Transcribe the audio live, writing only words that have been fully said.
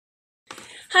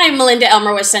Hi, I'm Melinda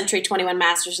Elmer with Century 21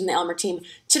 Masters and the Elmer Team.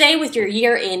 Today with your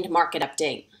year-end market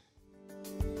update.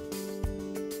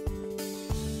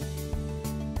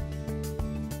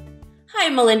 Hi,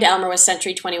 I'm Melinda Elmer with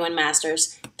Century 21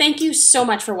 Masters. Thank you so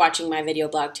much for watching my video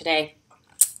blog today.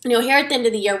 You know, here at the end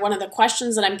of the year, one of the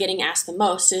questions that I'm getting asked the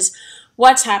most is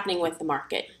what's happening with the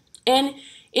market? And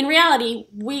in reality,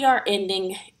 we are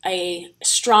ending a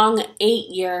strong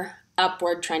 8-year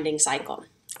upward trending cycle.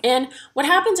 And what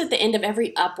happens at the end of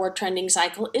every upward trending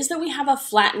cycle is that we have a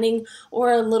flattening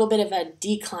or a little bit of a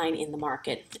decline in the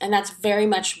market. And that's very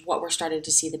much what we're starting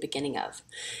to see the beginning of.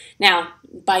 Now,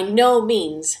 by no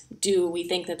means do we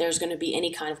think that there's going to be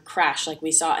any kind of crash like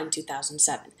we saw in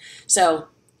 2007. So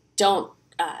don't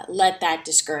let that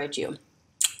discourage you.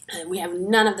 We have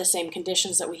none of the same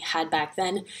conditions that we had back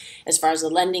then as far as the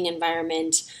lending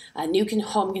environment. New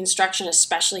home construction,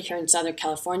 especially here in Southern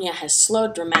California, has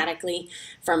slowed dramatically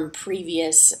from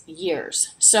previous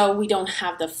years. So we don't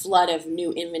have the flood of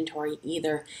new inventory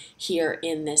either here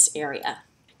in this area.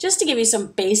 Just to give you some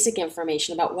basic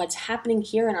information about what's happening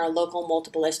here in our local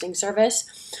multiple listing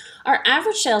service, our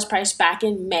average sales price back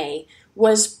in May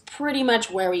was pretty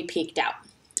much where we peaked out.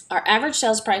 Our average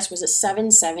sales price was at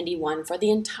 $771 for the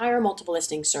entire multiple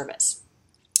listing service.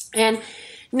 And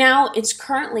now it's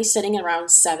currently sitting around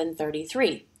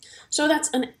 $733. So that's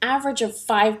an average of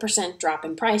 5% drop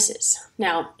in prices.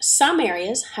 Now, some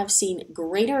areas have seen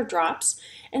greater drops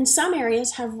and some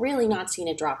areas have really not seen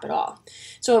a drop at all.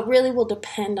 So it really will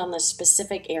depend on the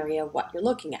specific area what you're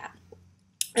looking at.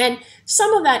 And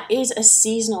some of that is a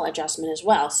seasonal adjustment as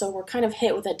well. So we're kind of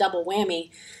hit with a double whammy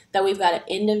that we've got an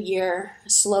end of year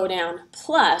slowdown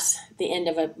plus the end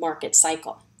of a market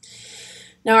cycle.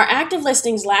 Now our active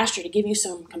listings last year, to give you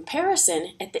some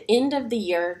comparison, at the end of the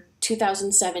year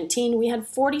 2017, we had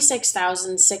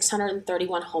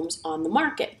 46,631 homes on the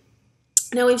market.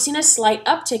 Now we've seen a slight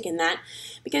uptick in that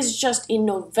because just in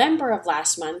November of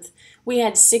last month, we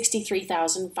had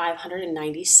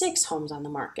 63,596 homes on the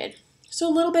market. So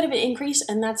a little bit of an increase,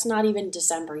 and that's not even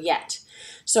December yet.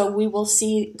 So we will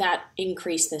see that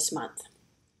increase this month.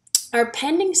 Our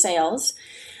pending sales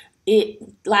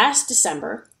last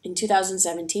December in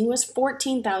 2017 was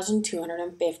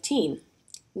 14,215.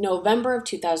 November of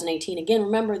 2018, again,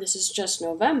 remember this is just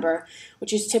November,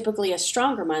 which is typically a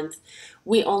stronger month,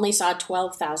 we only saw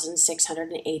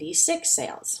 12,686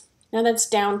 sales. Now that's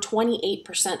down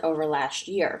 28% over last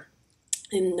year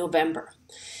in November.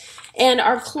 And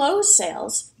our closed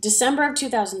sales, December of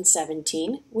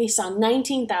 2017, we saw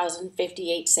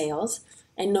 19,058 sales.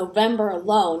 And November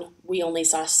alone, we only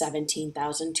saw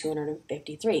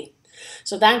 17,253.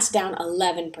 So that's down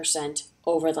 11%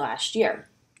 over the last year.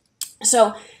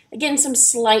 So again, some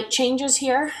slight changes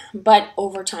here, but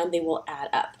over time they will add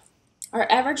up. Our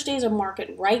average days of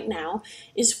market right now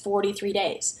is 43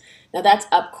 days. Now that's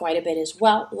up quite a bit as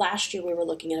well. Last year we were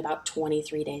looking at about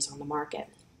 23 days on the market.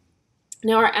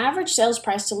 Now our average sales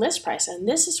price to list price, and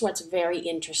this is what's very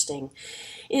interesting,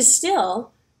 is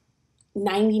still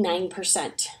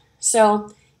 99%.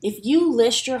 So if you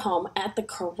list your home at the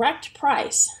correct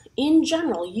price, in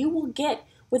general, you will get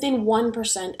within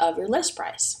 1% of your list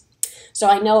price. So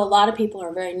I know a lot of people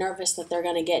are very nervous that they're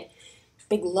going to get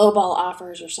big lowball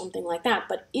offers or something like that,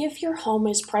 but if your home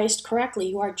is priced correctly,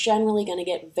 you are generally going to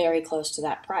get very close to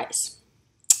that price.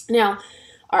 Now,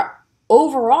 our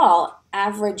overall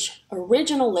average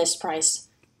original list price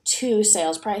to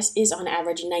sales price is on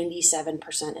average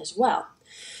 97% as well.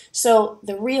 So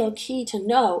the real key to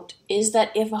note is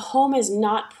that if a home is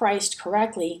not priced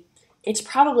correctly, it's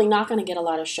probably not going to get a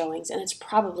lot of showings and it's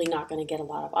probably not going to get a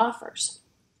lot of offers.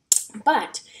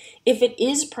 But if it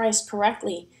is priced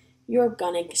correctly, you're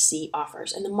going to see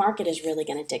offers, and the market is really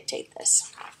going to dictate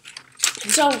this.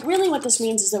 So really what this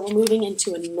means is that we're moving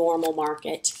into a normal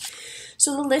market.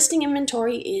 So the listing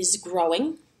inventory is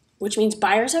growing, which means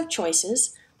buyers have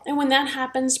choices. And when that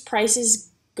happens, prices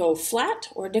go flat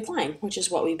or decline, which is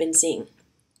what we've been seeing.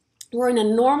 We're in a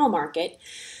normal market,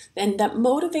 and that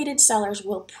motivated sellers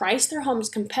will price their homes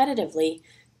competitively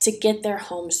to get their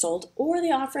homes sold, or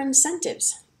they offer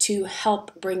incentives to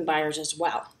help bring buyers as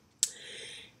well.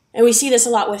 And we see this a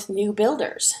lot with new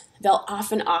builders. They'll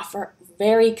often offer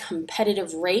very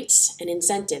competitive rates and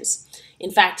incentives. In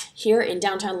fact, here in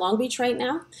downtown Long Beach right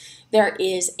now, there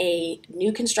is a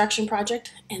new construction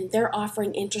project and they're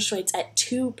offering interest rates at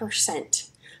 2%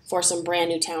 for some brand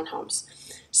new townhomes.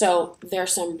 So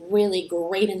there's some really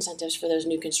great incentives for those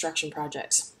new construction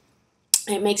projects.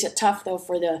 It makes it tough though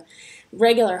for the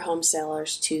regular home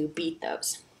sellers to beat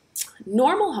those.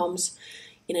 Normal homes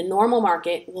in a normal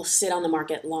market will sit on the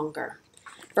market longer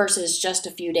versus just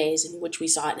a few days, in which we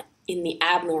saw an in the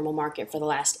abnormal market for the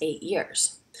last 8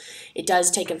 years. It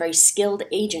does take a very skilled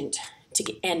agent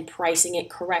and pricing it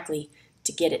correctly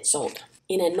to get it sold.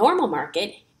 In a normal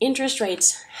market, interest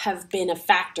rates have been a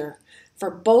factor for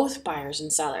both buyers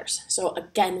and sellers. So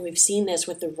again, we've seen this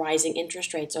with the rising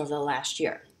interest rates over the last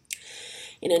year.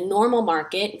 In a normal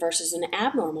market versus an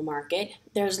abnormal market,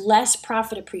 there's less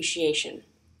profit appreciation.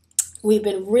 We've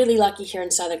been really lucky here in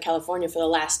Southern California for the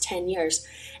last 10 years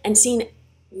and seen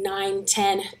 9,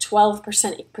 10,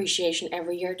 12% appreciation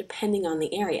every year depending on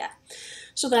the area.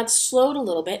 So that's slowed a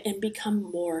little bit and become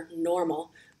more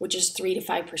normal, which is 3 to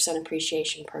 5%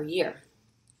 appreciation per year.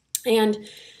 And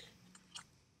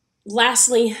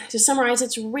lastly, to summarize,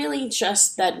 it's really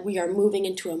just that we are moving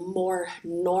into a more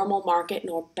normal market,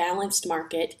 more balanced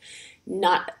market.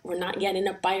 We're not yet in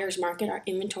a buyer's market. Our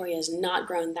inventory has not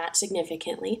grown that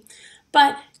significantly,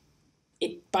 but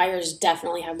buyers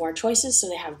definitely have more choices, so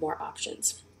they have more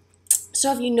options.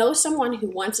 So if you know someone who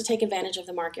wants to take advantage of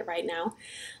the market right now,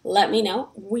 let me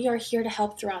know. We are here to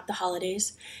help throughout the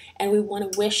holidays, and we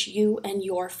want to wish you and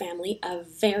your family a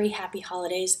very happy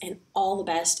holidays and all the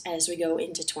best as we go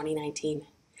into 2019.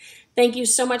 Thank you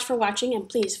so much for watching, and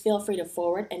please feel free to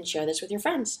forward and share this with your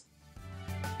friends.